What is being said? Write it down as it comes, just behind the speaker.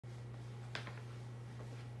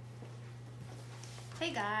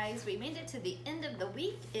Hey guys, we made it to the end of the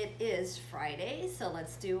week. It is Friday, so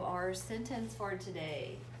let's do our sentence for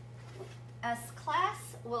today. Us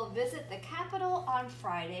class will visit the Capitol on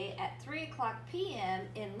Friday at 3 p.m.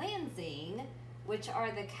 in Lansing, which are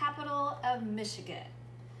the capital of Michigan.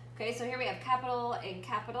 Okay, so here we have capital and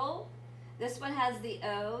capital. This one has the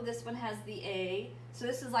O, this one has the A. So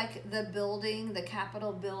this is like the building, the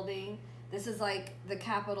Capitol building. This is like the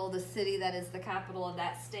capital, the city that is the capital of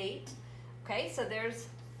that state. Okay, so there's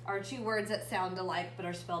our two words that sound alike but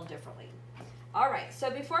are spelled differently. All right, so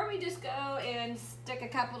before we just go and stick a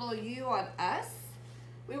capital U on us,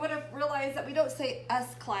 we would have realized that we don't say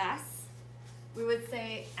us class. We would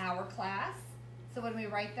say our class. So when we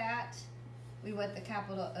write that, we want the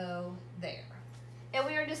capital O there. And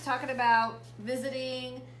we are just talking about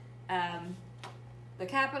visiting the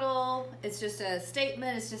capital. It's just a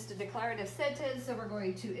statement, it's just a declarative sentence, so we're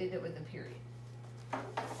going to end it with a period.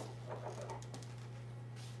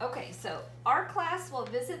 Okay, so our class will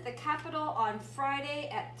visit the Capitol on Friday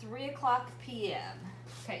at 3 p.m.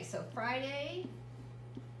 Okay, so Friday,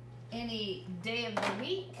 any day of the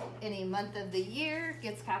week, any month of the year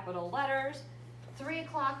gets capital letters. 3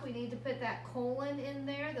 o'clock, we need to put that colon in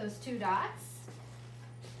there, those two dots.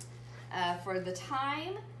 For the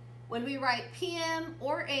time, when we write PM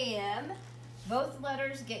or AM, both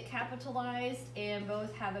letters get capitalized and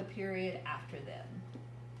both have a period after them.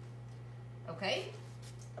 Okay?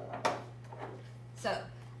 So,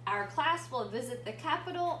 our class will visit the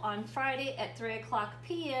Capitol on Friday at 3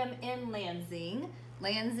 p.m. in Lansing.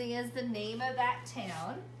 Lansing is the name of that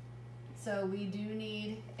town. So we do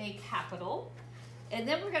need a capital. And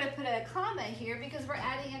then we're going to put a comma here because we're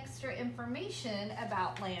adding extra information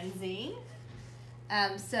about Lansing.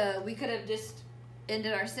 So we could have just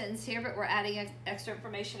ended our sentence here, but we're adding extra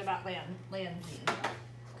information about Lansing.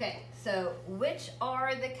 Okay, so which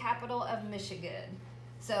are the capital of Michigan?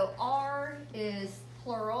 So R is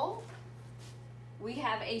plural. We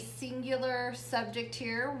have a singular subject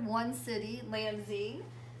here, one city, Lansing.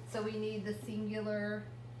 So we need the singular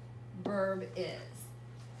verb is,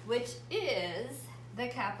 which is the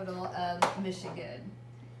capital of Michigan.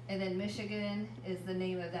 And then Michigan is the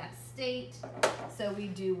name of that state. So we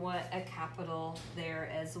do want a capital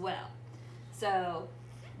there as well. So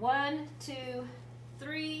 1, 2,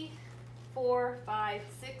 3, 4, 5,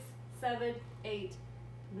 6, 7, 8,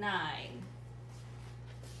 9.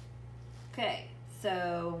 Okay,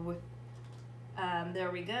 so there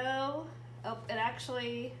we go. Oh, it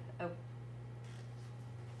actually,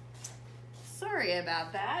 sorry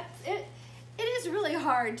about that. It is really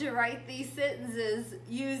hard to write these sentences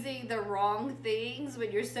using the wrong things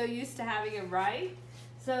when you're so used to having it right.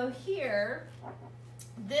 So here,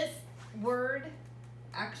 this word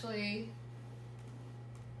actually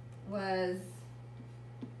was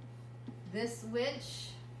this witch.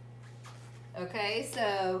 Okay,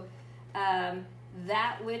 so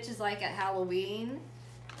that witch is like at Halloween.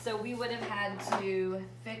 So we would have had to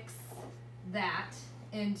fix that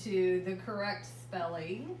into the correct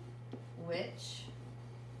spelling, witch.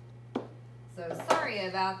 So sorry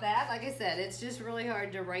about that. Like I said, it's just really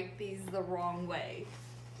hard to write these the wrong way.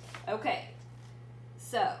 Okay,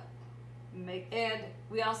 so, and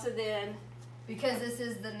we also then, because this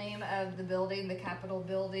is the name of the building, the Capitol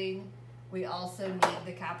building, we also need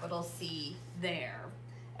the capital C there.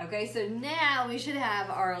 Okay, so now we should have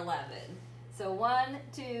our 11. So 1,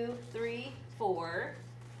 2, 3, 4,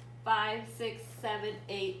 5, 6, 7,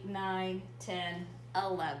 8, 9, 10,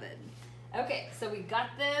 11. Okay, so we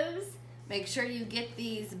got those. Make sure you get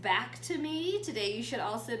these back to me. Today you should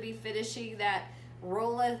also be finishing that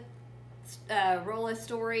Rolla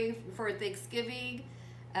story for Thanksgiving.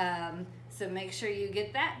 So make sure you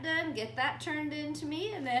get that done, get that turned in to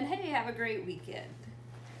me, and then, hey, have a great weekend.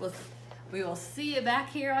 We will see you back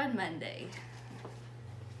here on Monday.